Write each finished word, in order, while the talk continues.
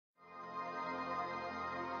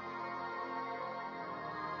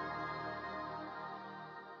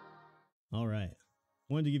All right,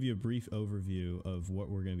 I wanted to give you a brief overview of what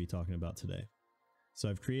we're going to be talking about today. So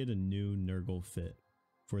I've created a new Nergal fit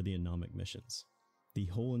for the Anomic missions. The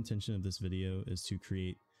whole intention of this video is to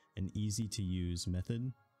create an easy to use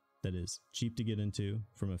method that is cheap to get into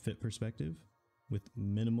from a fit perspective with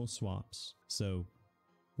minimal swaps. So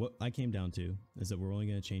what I came down to is that we're only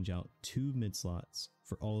going to change out 2 mid slots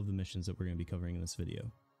for all of the missions that we're going to be covering in this video.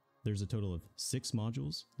 There's a total of 6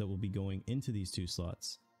 modules that will be going into these 2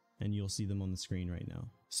 slots, and you'll see them on the screen right now.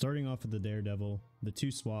 Starting off with the Daredevil, the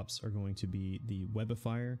 2 swaps are going to be the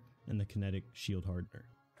Webifier and the Kinetic Shield Hardener.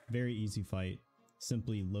 Very easy fight.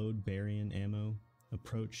 Simply load Barian ammo,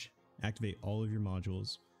 approach, activate all of your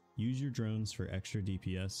modules, use your drones for extra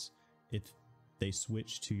DPS. If they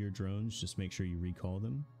switch to your drones, just make sure you recall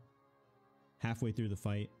them. Halfway through the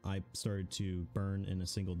fight, I started to burn in a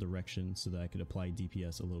single direction so that I could apply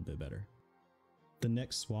DPS a little bit better. The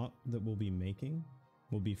next swap that we'll be making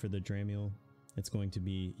will be for the Dramiel. It's going to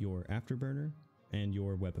be your Afterburner and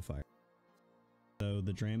your Webifier. So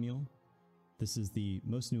the Dramiel, this is the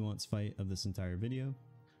most nuanced fight of this entire video.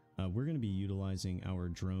 We're going to be utilizing our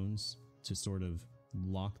drones to sort of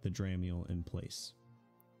lock the Dramiel in place.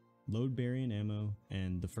 Load Barian ammo,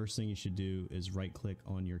 and the first thing you should do is right click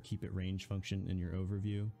on your keep it range function in your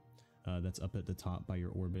overview. That's up at the top by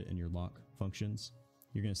your orbit and your lock functions.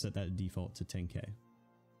 You're going to set that default to 10k.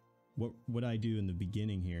 What I do in the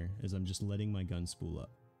beginning here is I'm just letting my gun spool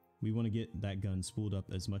up. We want to get that gun spooled up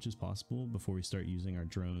as much as possible before we start using our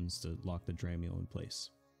drones to lock the Dramiel in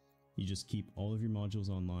place. You just keep all of your modules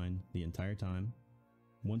online the entire time.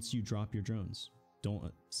 Once you drop your drones,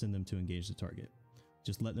 don't send them to engage the target.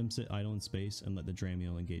 Just let them sit idle in space and let the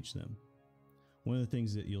Dramiel engage them. One of the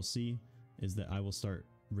things that you'll see is that I will start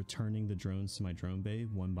returning the drones to my drone bay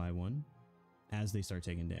one by one as they start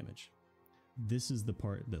taking damage. This is the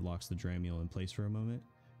part that locks the Dramiel in place for a moment,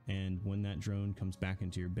 and when that drone comes back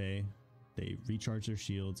into your bay, they recharge their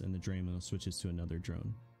shields and the Dramiel switches to another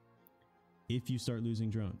drone. If you start losing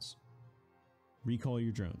drones, recall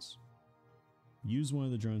your drones. Use one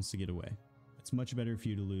of the drones to get away. It's much better for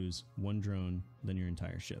you to lose one drone than your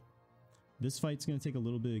entire ship. This fight's going to take a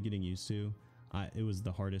little bit of getting used to. It was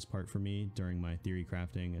the hardest part for me during my theory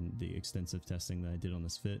crafting and the extensive testing that I did on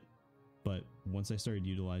this fit. But once I started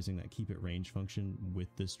utilizing that keep it range function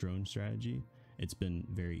with this drone strategy, it's been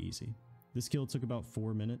very easy. This kill took about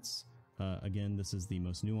 4 minutes. Again, this is the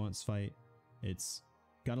most nuanced fight. It's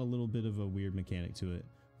got a little bit of a weird mechanic to it,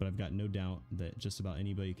 but I've got no doubt that just about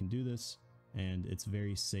anybody can do this, and it's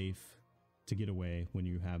very safe to get away when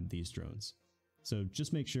you have these drones. So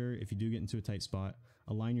just make sure if you do get into a tight spot,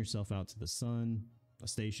 align yourself out to the sun, a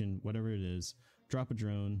station, whatever it is, drop a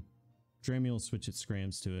drone, Dramiel will switch its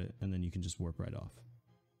scrams to it, and then you can just warp right off.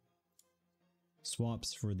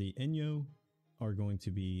 Swaps for the Enyo are going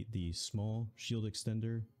to be the small shield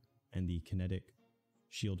extender and the kinetic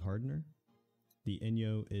shield hardener. The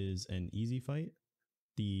Enyo is an easy fight.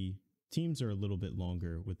 The teams are a little bit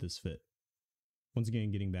longer with this fit. Once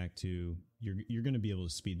again, getting back to, you're going to be able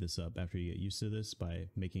to speed this up after you get used to this by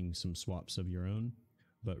making some swaps of your own.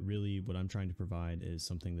 But really what I'm trying to provide is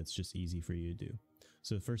something that's just easy for you to do.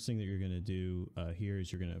 So the first thing that you're going to do here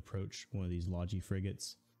is you're going to approach one of these Logi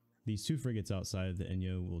frigates. These 2 frigates outside of the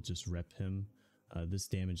Enyo will just rep him. This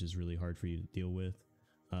damage is really hard for you to deal with.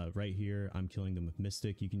 Right here, I'm killing them with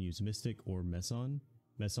Mystic. You can use Mystic or Meson.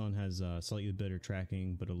 Meson has slightly better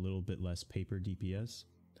tracking, but a little bit less paper DPS.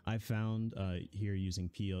 I found here using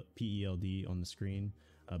PELD on the screen,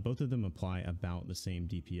 both of them apply about the same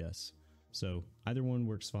DPS. So either one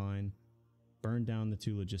works fine. Burn down the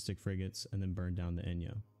 2 logistic frigates and then burn down the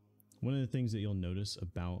Enyo. One of the things that you'll notice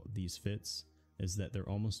about these fits is that they're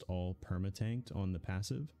almost all perma-tanked on the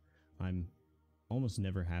passive. I'm almost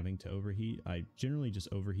never having to overheat. I generally just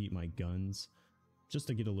overheat my guns just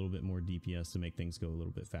to get a little bit more DPS to make things go a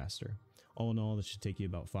little bit faster. All in all, this should take you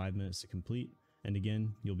about 5 minutes to complete. And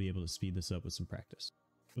again, you'll be able to speed this up with some practice.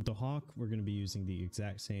 With the Hawk, we're going to be using the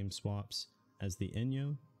exact same swaps as the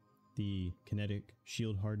Enyo, the kinetic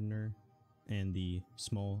shield hardener, and the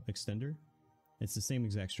small extender. It's the same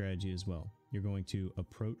exact strategy as well. You're going to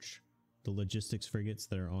approach the logistics frigates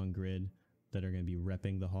that are on grid that are going to be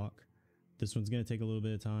repping the Hawk. This one's going to take a little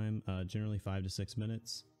bit of time, generally 5 to 6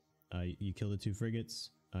 minutes. You kill the 2 frigates.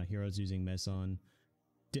 Here I was using Meson.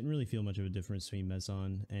 Didn't really feel much of a difference between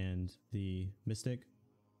Meson and the Mystic.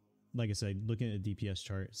 Like I said, looking at the DPS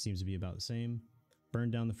chart, seems to be about the same.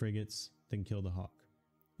 Burn down the frigates, then kill the Hawk.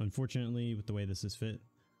 Unfortunately, with the way this is fit,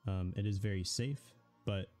 it is very safe,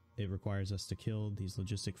 but it requires us to kill these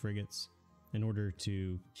logistic frigates in order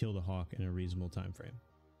to kill the Hawk in a reasonable time frame.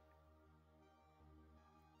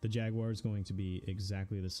 The Jaguar is going to be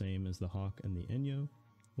exactly the same as the Hawk and the Enyo.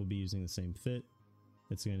 We'll be using the same fit.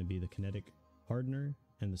 It's going to be the kinetic hardener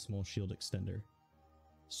and the small shield extender.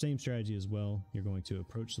 Same strategy as well. You're going to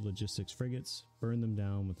approach the logistics frigates, burn them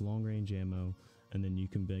down with long range ammo, and then you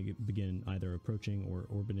can begin either approaching or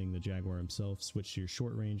orbiting the Jaguar himself, switch to your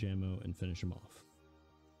short range ammo, and finish him off.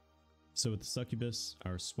 So with the Succubus,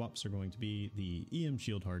 our swaps are going to be the EM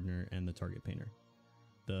shield hardener and the target painter.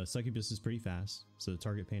 The Succubus is pretty fast, so the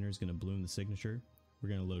target painter is going to bloom the signature. We're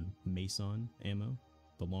going to load Mason ammo,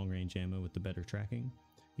 the long range ammo with the better tracking.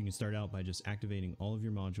 You can start out by just activating all of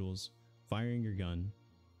your modules, firing your gun.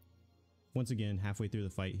 Once again, halfway through the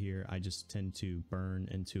fight here, I just tend to burn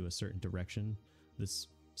into a certain direction. This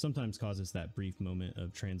sometimes causes that brief moment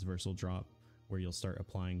of transversal drop where you'll start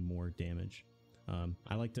applying more damage.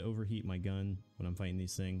 I like to overheat my gun when I'm fighting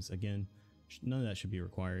these things. Again, none of that should be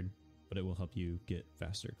required, but it will help you get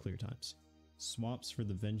faster clear times. Swaps for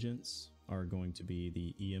the Vengeance are going to be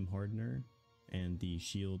the EM hardener and the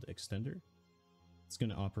shield extender. It's going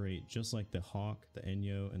to operate just like the Hawk, the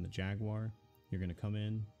Enyo, and the Jaguar. You're going to come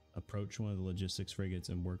in, approach one of the logistics frigates,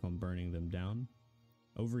 and work on burning them down.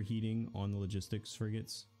 Overheating on the logistics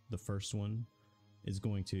frigates, the first one, is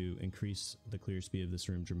going to increase the clear speed of this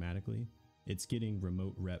room dramatically. It's getting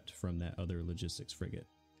remote repped from that other logistics frigate.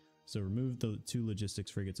 So remove the 2 logistics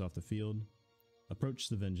frigates off the field, approach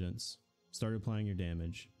the Vengeance, start applying your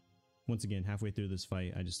damage. Once again, halfway through this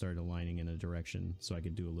fight, I just started aligning in a direction so I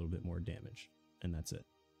could do a little bit more damage, and that's it.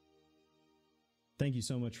 Thank you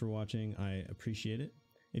so much for watching. I appreciate it.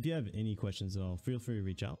 If you have any questions at all, feel free to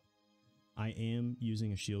reach out. I am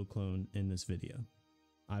using a shield clone in this video.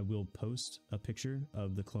 I will post a picture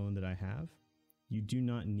of the clone that I have. You do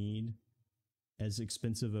not need as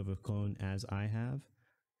expensive of a clone as I have,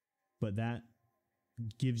 but that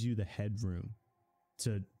gives you the headroom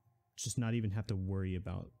to just not even have to worry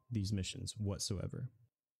about these missions whatsoever.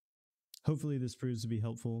 Hopefully this proves to be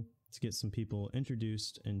helpful to get some people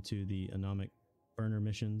introduced into the Anomic burner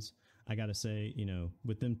missions. I gotta say, you know,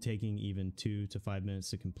 with them taking even 2 to 5 minutes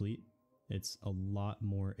to complete, it's a lot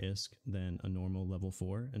more ISK than a normal level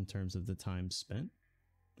 4 in terms of the time spent.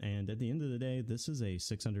 And at the end of the day, this is a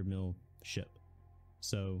 600 mil ship.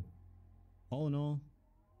 So all in all,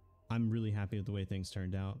 I'm really happy with the way things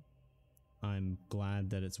turned out. I'm glad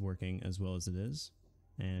that it's working as well as it is,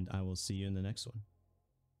 and I will see you in the next one.